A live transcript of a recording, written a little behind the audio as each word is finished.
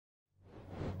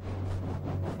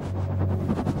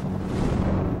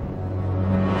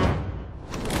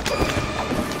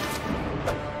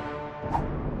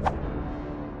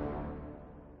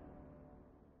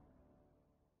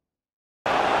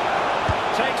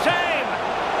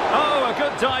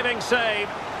Good diving save.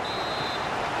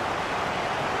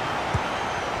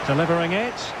 Delivering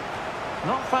it.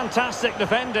 Not fantastic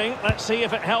defending. Let's see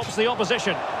if it helps the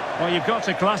opposition. Well, you've got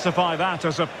to classify that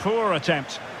as a poor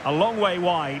attempt. A long way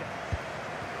wide.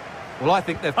 Well, I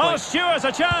think they've Oh, played... Stewart's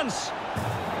a chance.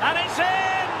 And it's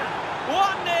in!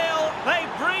 1-0. They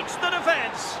breached the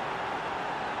defence.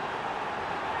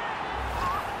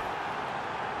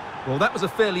 Well, that was a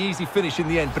fairly easy finish in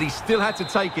the end, but he still had to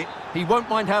take it. He won't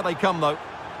mind how they come, though.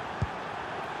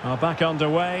 Well, back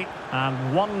underway,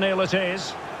 and 1-0 it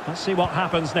is. Let's see what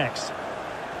happens next.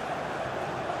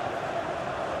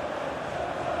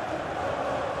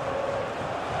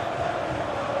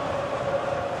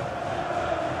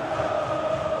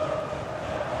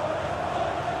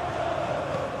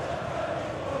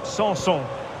 Sanson.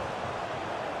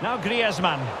 Now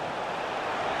Griezmann.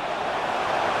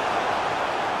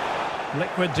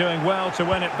 Liquid doing well to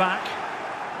win it back.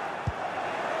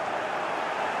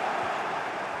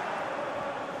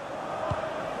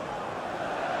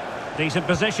 Decent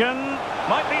position.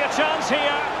 Might be a chance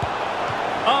here.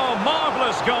 Oh,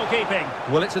 marvellous goalkeeping.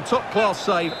 Well, it's a top-class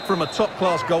save from a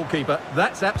top-class goalkeeper.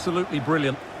 That's absolutely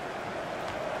brilliant.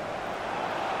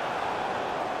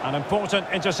 An important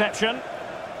interception.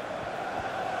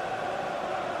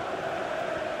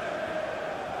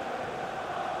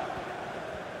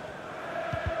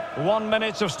 One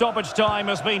minute of stoppage time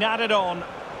has been added on.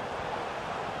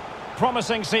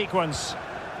 Promising sequence.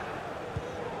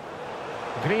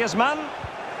 Griezmann.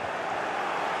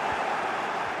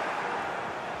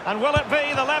 And will it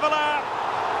be the leveller?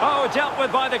 Oh, dealt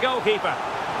with by the goalkeeper.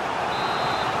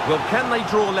 Well, can they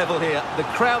draw level here? The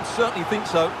crowd certainly think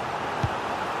so.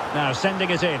 Now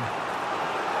sending it in.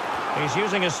 He's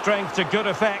using his strength to good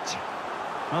effect.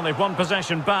 Well, they've won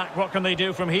possession back. What can they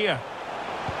do from here?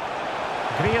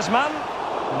 Griezmann,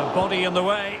 and a body in the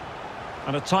way,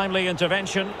 and a timely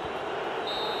intervention.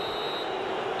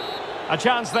 A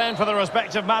chance then for the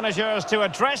respective managers to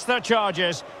address their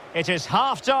charges. It is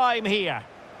half-time here.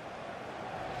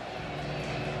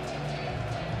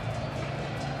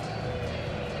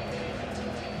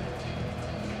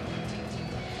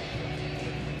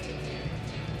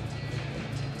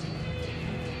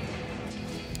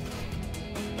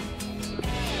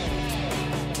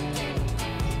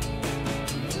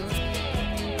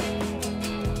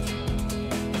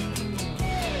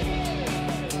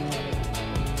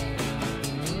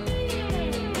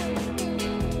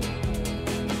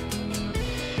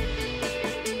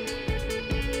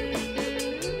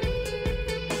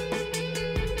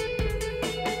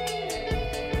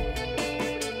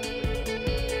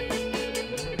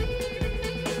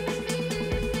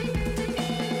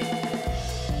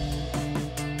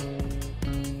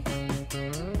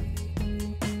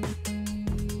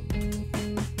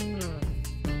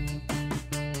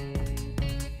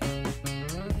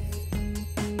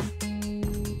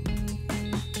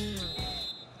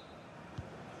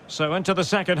 So into the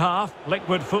second half,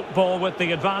 Liquid football with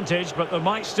the advantage, but there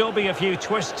might still be a few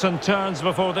twists and turns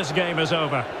before this game is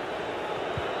over.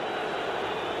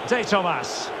 De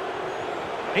Thomas.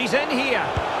 He's in here.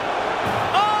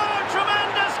 Oh,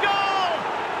 tremendous goal!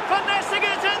 Finessing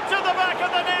it into the back of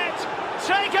the net.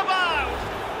 Take a bow.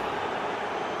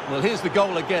 Well, here's the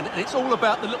goal again, and it's all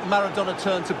about the little Maradona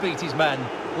turn to beat his man.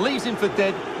 Leaves him for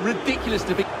dead. Ridiculous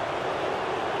to be...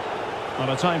 Not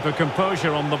a time for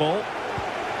composure on the ball.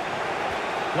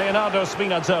 Leonardo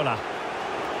Spinazzola.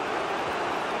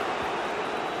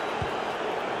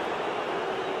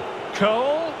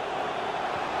 Cole.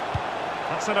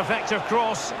 That's an effective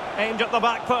cross aimed at the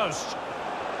back post.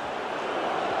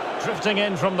 Drifting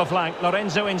in from the flank,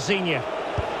 Lorenzo Insigne. In it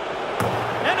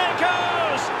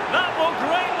goes! That will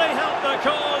greatly help the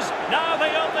cause. Now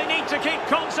they only need to keep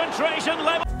concentration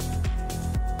level.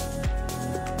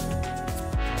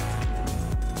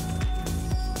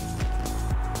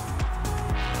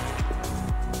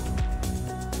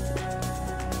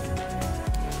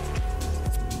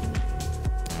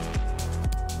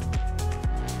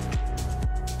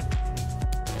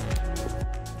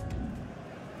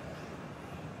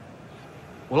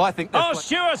 Well, I think... Oh,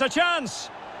 Stewart's a chance!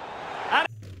 And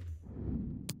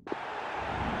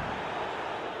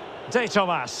De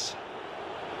Thomas.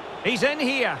 He's in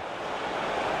here.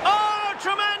 Oh,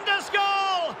 tremendous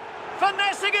goal!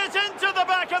 Finessing it into the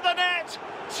back of the net.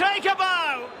 Take a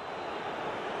bow.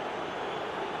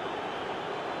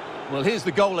 Well, here's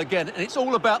the goal again, and it's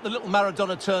all about the little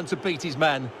Maradona turn to beat his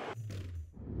man.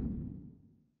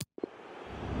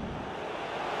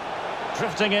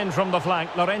 Drifting in from the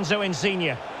flank, Lorenzo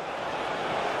Insigne.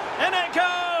 In it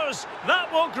goes! That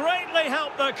will greatly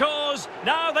help the cause.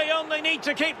 Now they only need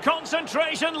to keep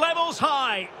concentration levels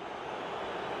high.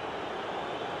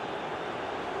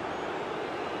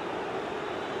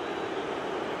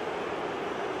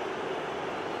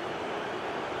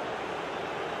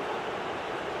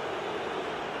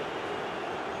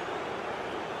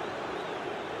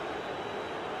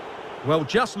 Well,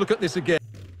 just look at this again.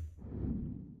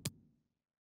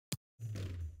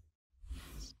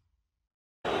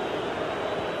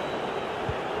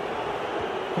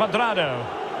 Cuadrado.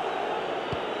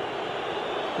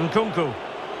 Nkunku.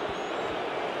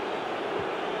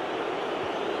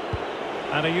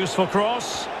 And a useful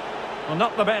cross. Well,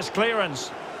 not the best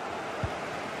clearance.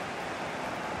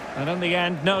 And in the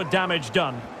end, no damage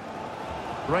done.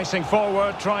 Racing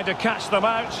forward, trying to catch them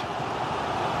out.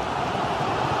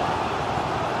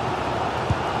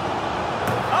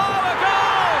 Oh, a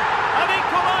goal! An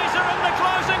equaliser in the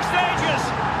closing stages.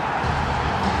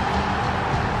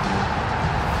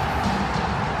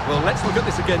 Well, let's look at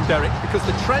this again, Derek, because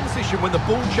the transition when the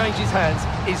ball changes hands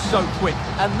is so quick.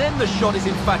 And then the shot is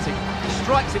emphatic. He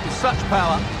strikes it with such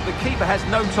power, the keeper has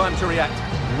no time to react.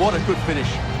 What a good finish.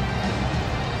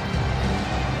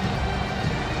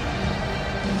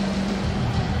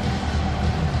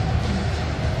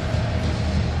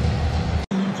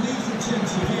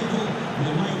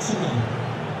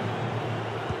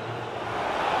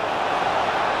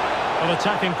 Well,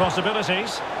 attacking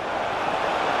possibilities.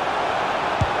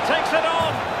 Takes it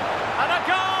on. And a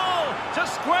goal to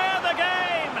square the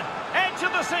game. Edge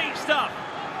of the seat stuff.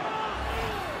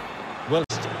 Well,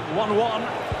 1-1.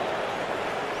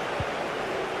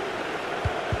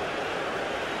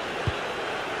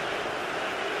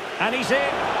 And he's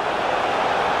in.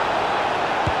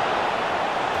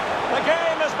 The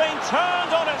game has been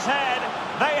turned on its head.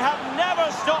 They have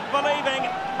never stopped believing.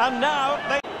 And now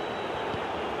they...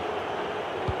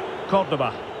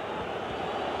 Cordoba.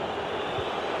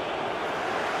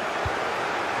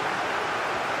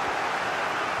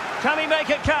 Can he make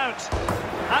it count?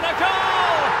 And a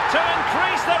goal to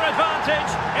increase their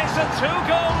advantage. It's a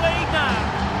 2-goal lead now.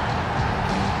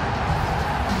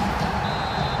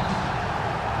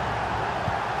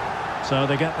 So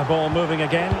they get the ball moving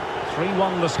again.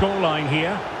 3-1 the scoreline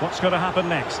here. What's going to happen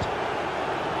next?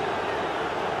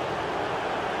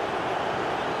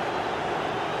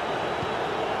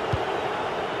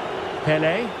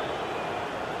 Pele.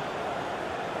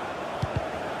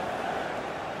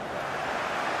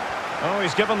 Oh,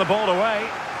 he's given the ball away.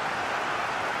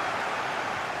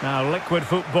 Now, liquid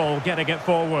football, getting it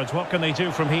forwards. What can they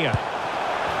do from here?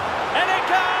 And it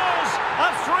goes! A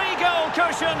 3-goal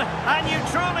cushion, and you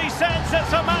truly sense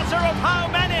it's a matter of how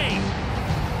many.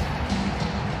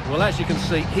 well, as you can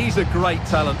see, he's a great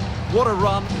talent. What a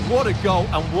run, what a goal,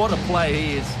 and what a player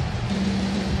he is.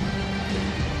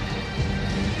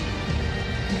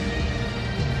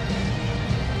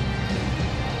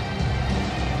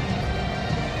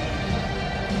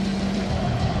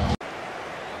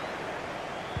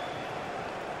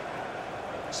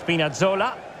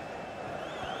 Spinazzola.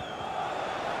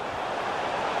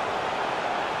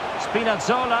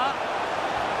 Spinazzola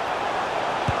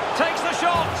takes the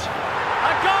shot.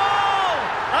 A goal!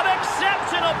 An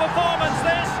exceptional performance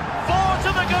this. 4 to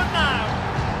the good now.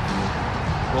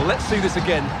 Well, let's see this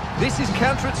again. This is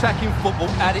counter-attacking football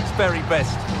at its very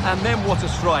best. And then what a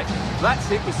strike. That's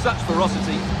hit with such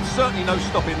ferocity. Certainly no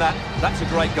stopping that. That's a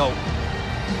great goal.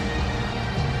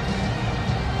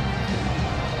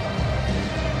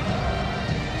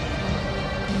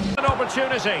 An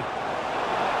opportunity.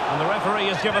 And the referee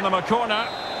has given them a corner.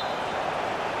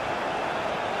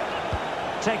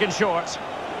 Taken short.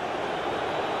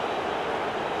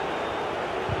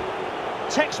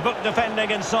 Textbook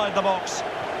defending inside the box.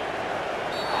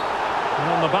 And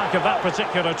on the back of that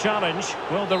particular challenge,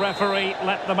 will the referee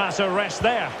let the matter rest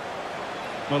there?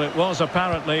 Well, it was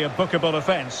apparently a bookable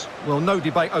offence. Well, no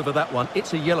debate over that one.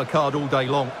 It's a yellow card all day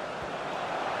long.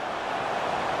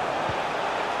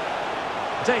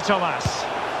 De Tomas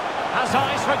has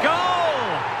eyes for goal.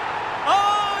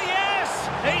 Oh, yes!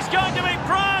 He's going to be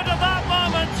proud of that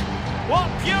moment. What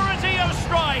purity of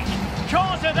strike.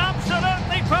 Caught it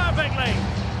absolutely perfectly.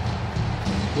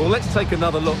 Well, let's take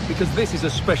another look, because this is a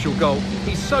special goal.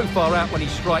 He's so far out when he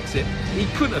strikes it. He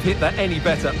couldn't have hit that any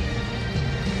better.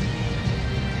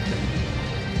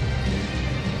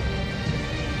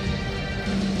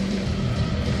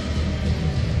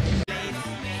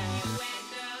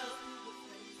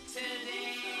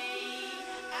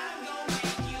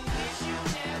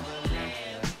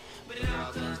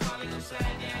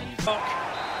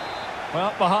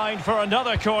 Well, behind for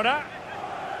another corner.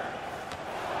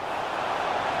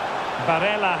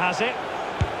 Barella has it.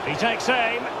 He takes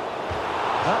aim.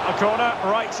 A corner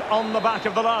right on the back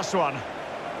of the last one.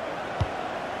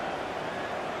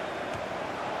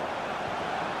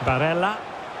 Barella.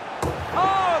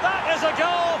 Oh, that is a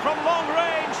goal from long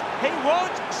range. He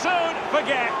won't soon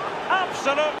forget.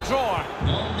 Absolute drawer.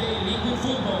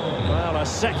 Well, a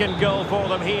second goal for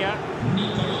them here.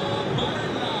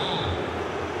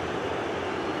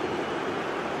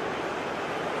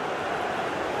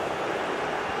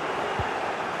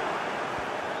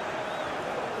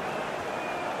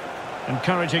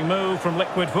 Encouraging move from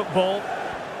Liquid Football.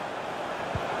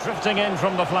 Drifting in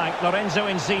from the flank, Lorenzo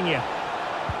Insigne.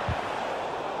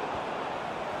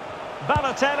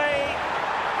 Balotelli,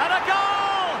 and a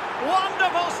goal!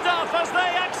 Wonderful stuff as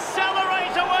they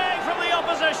accelerate away from the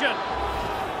opposition.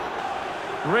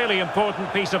 Really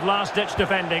important piece of last-ditch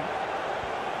defending.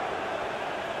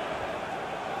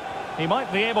 He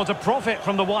might be able to profit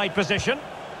from the wide position.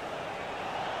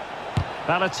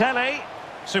 Balotelli,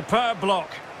 superb block.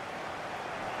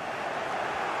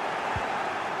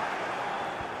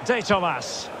 De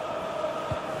Thomas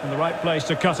in the right place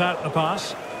to cut out the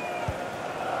pass.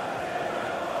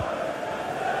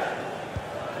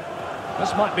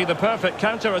 This might be the perfect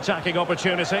counter-attacking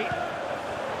opportunity.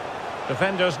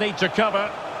 Defenders need to cover.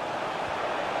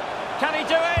 Can he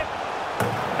do it?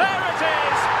 There it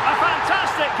is! A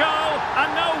fantastic goal, and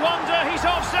no wonder he's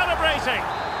off celebrating.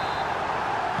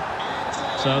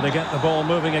 So they get the ball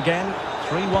moving again.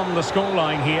 3-1 the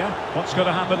scoreline here. What's going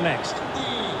to happen next?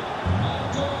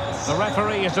 The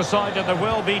referee has decided there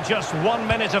will be just 1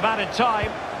 minute of added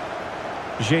time.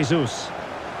 Jesus.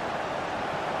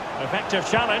 Effective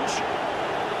challenge.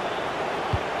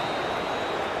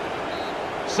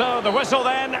 So the whistle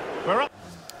then. We're up.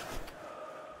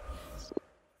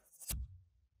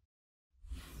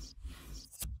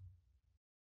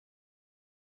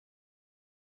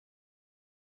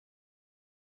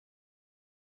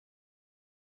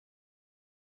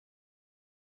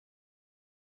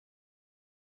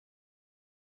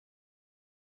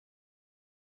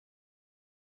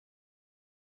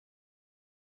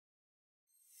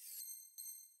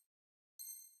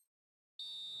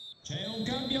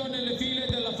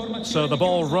 So the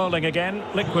ball rolling again.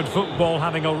 Liquid Football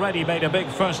having already made a big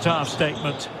first half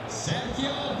statement.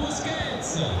 Sergio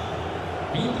Busquets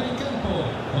entra in campo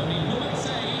con il numero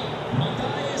 6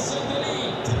 Matthijs de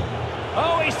Ligt.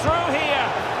 Oh, he's through here,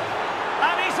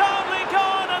 and he's only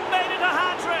gone and made it a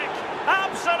hat-trick.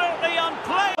 Absolutely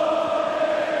unplayable.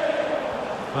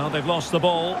 Well, they've lost the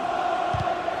ball.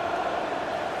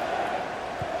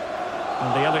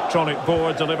 And the electronic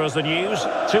board delivers the news.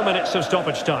 2 minutes of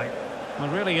stoppage time.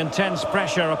 And really intense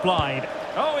pressure applied.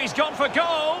 Oh, he's gone for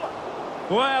goal!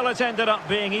 Well, it ended up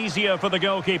being easier for the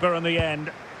goalkeeper in the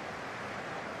end.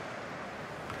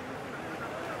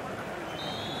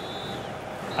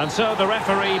 And so the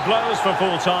referee blows for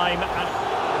full time.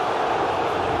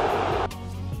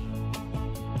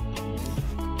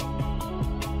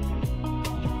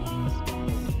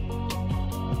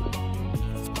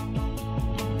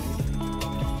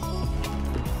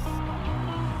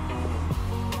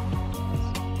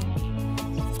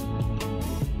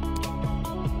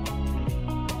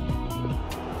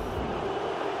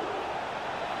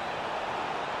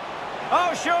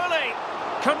 Oh, surely!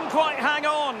 Couldn't quite hang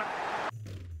on.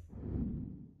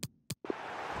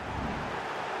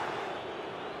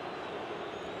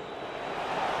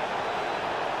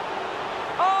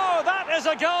 Oh, that is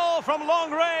a goal from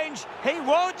long range. He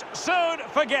won't soon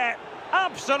forget.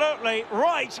 Absolutely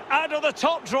right out of the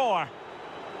top drawer.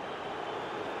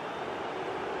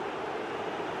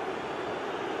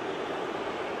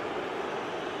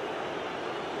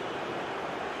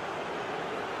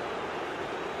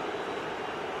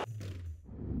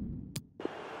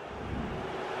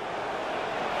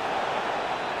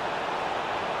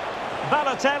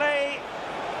 Balotelli,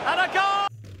 and a goal!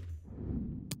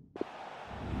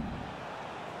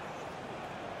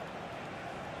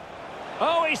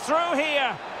 Oh, he's through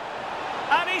here,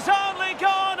 and he's only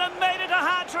gone and made it a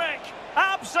hat-trick.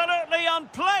 Absolutely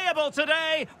unplayable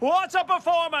today. What a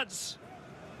performance!